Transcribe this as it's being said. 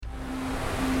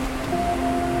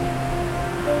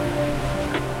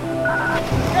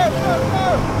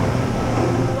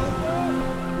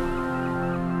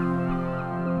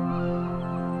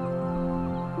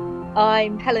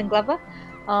I'm Helen Glover.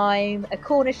 I'm a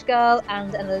Cornish girl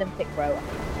and an Olympic rower.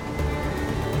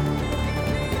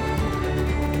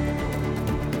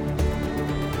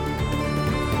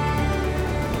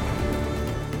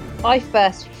 I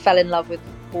first fell in love with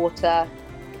water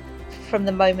from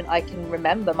the moment I can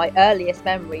remember. My earliest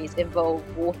memories involve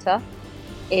water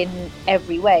in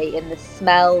every way, in the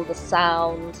smell, the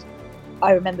sound.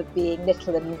 I remember being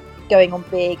little and going on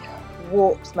big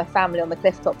walks with my family on the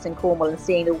cliff tops in Cornwall and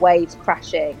seeing the waves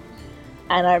crashing.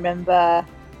 And I remember,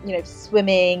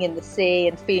 swimming in the sea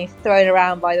and feeling thrown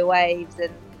around by the waves.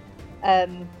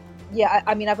 And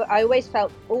I always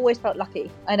felt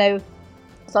lucky. I know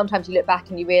sometimes you look back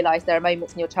and you realise there are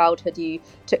moments in your childhood you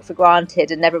took for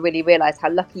granted and never really realised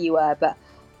how lucky you were. But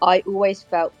I always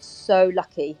felt so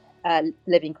lucky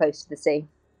living close to the sea.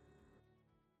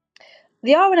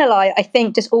 The RNLI, I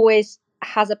think, just always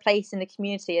has a place in the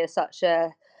community as such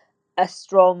a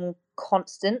strong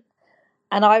constant.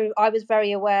 And I was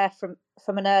very aware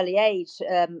from an early age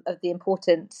of the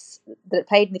importance that it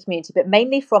played in the community, but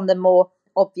mainly from the more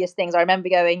obvious things. I remember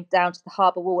going down to the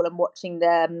harbour wall and watching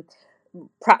the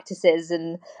practices,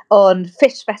 and on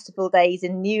fish festival days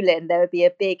in Newlyn there would be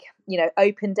a big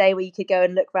open day where you could go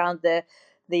and look around the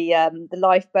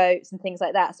lifeboats and things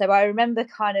like that. So I remember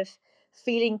kind of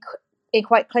feeling in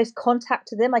quite close contact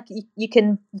to them. Like you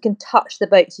can touch the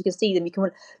boats, you can see them, you can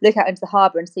look out into the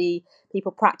harbour and see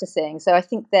people practicing. So I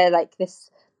think they're like this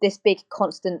big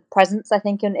constant presence, I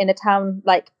think, in a town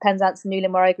like Penzance and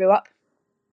Newlyn where I grew up.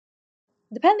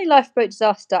 The Penley lifeboat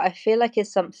disaster, I feel like, is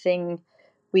something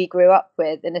we grew up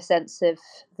with, in a sense of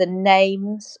the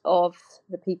names of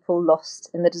the people lost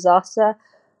in the disaster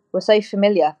were so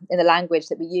familiar in the language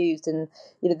that we used, and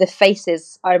the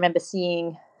faces I remember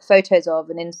seeing photos of,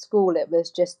 and in school it was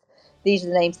just, these are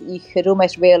the names that you could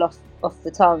almost reel off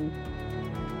the tongue.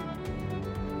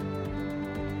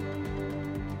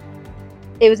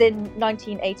 It was in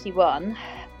 1981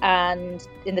 and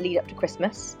in the lead up to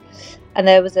Christmas, and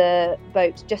there was a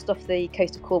boat just off the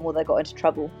coast of Cornwall that got into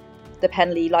trouble. The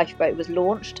Penley lifeboat was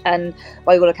launched, and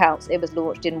by all accounts it was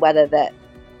launched in weather that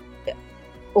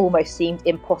almost seemed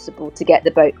impossible to get the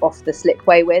boat off the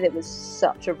slipway with. It was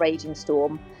such a raging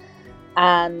storm,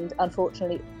 and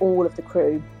unfortunately all of the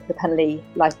crew, the Penley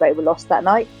lifeboat, were lost that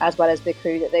night, as well as the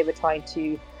crew that they were trying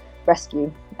to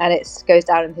rescue. And it goes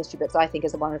down in the history books, I think,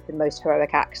 as one of the most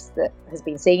heroic acts that has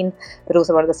been seen, but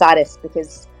also one of the saddest,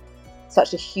 because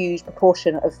such a huge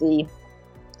proportion of the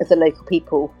local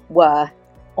people were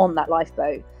on that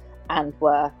lifeboat and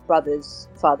were brothers,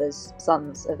 fathers,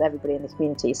 sons of everybody in the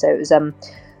community. So it was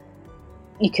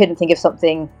you couldn't think of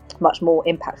something much more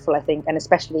impactful, I think, and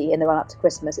especially in the run up to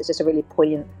Christmas, it's just a really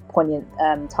poignant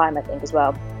time, I think, as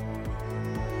well.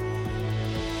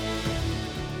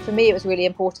 For me, it was really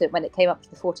important when it came up to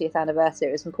the 40th anniversary.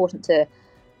 It was important to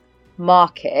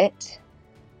mark it,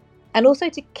 and also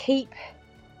to keep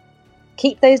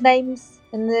those names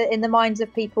in the minds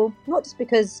of people, not just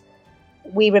because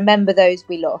we remember those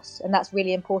we lost, and that's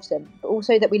really important, but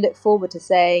also that we look forward to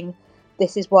saying,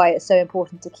 this is why it's so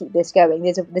important to keep this going.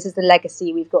 This is the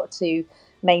legacy we've got to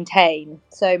maintain.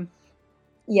 So,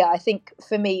 yeah, I think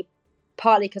for me,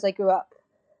 partly because I grew up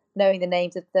knowing the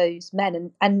names of those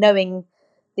men and knowing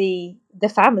the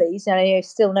families, and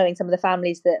still knowing some of the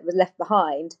families that were left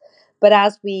behind. But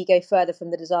as we go further from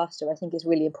the disaster, I think it's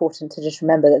really important to just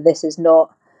remember that this is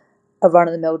not a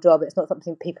run-of-the-mill job. It's not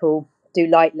something people do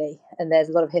lightly, and there's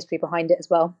a lot of history behind it as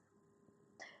well.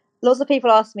 Lots of people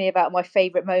ask me about my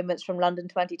favourite moments from London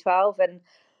 2012, and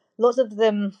lots of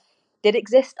them did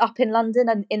exist up in London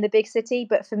and in the big city,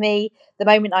 but for me, the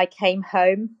moment I came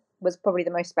home was probably the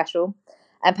most special.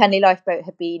 And Penley Lifeboat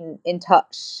had been in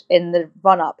touch in the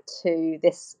run-up to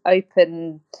this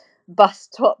open bus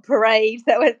top parade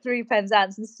that went through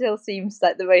Penzance, and still seems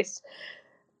like the most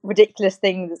ridiculous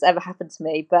thing that's ever happened to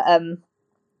me. But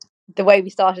the way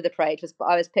we started the parade was,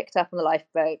 I was picked up on the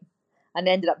lifeboat and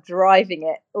ended up driving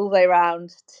it all the way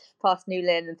around past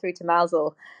Newlyn and through to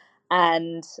Mousehole,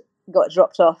 and got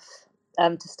dropped off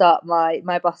to start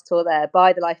my bus tour there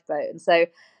by the lifeboat. And so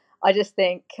I just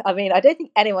think, I don't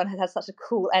think anyone has had such a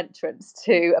cool entrance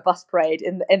to a bus parade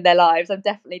in their lives. I'm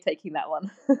definitely taking that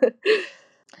one.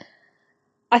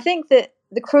 I think that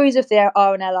the crews of the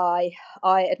RNLI,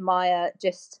 I admire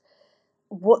just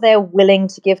what they're willing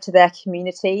to give to their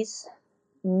communities,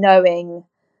 knowing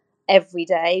every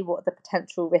day what the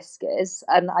potential risk is.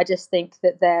 And I just think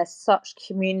that they're such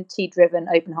community-driven,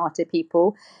 open-hearted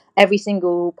people. Every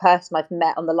single person I've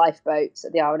met on the lifeboats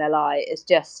at the RNLI is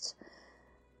just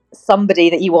somebody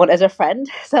that you want as a friend,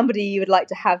 somebody you would like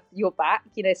to have your back,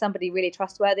 somebody really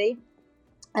trustworthy.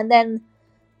 And then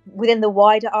within the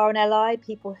wider RNLI,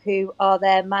 people who are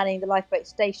there manning the lifeboat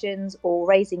stations or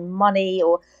raising money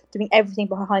or doing everything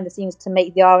behind the scenes to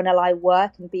make the RNLI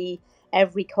work and be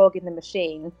every cog in the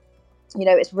machine.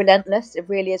 It's relentless. It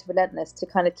really is relentless to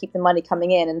kind of keep the money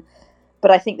coming in.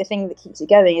 But I think the thing that keeps it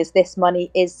going is this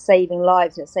money is saving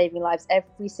lives, and it's saving lives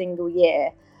every single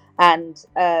year. And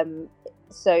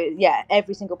so, yeah,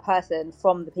 every single person,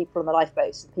 from the people on the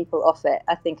lifeboats, the people off it,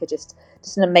 I think are just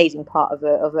an amazing part of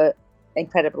a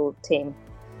incredible team.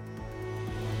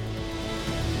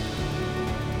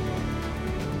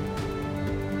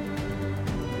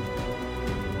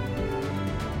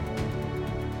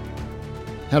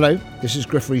 Hello, this is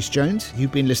Griff Rhys-Jones.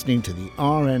 You've been listening to the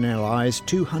RNLI's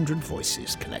 200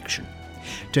 Voices collection.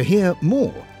 To hear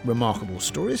more remarkable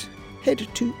stories, head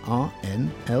to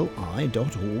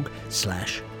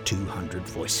rnli.org/200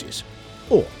 voices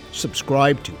or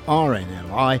subscribe to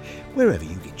RNLI wherever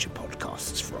you get your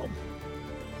podcasts from.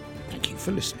 Thank you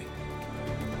for listening.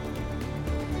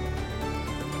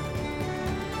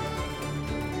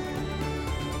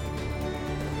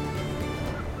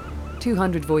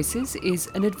 "200 Voices" is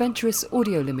an Adventurous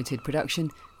Audio Limited production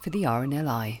for the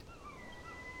RNLI.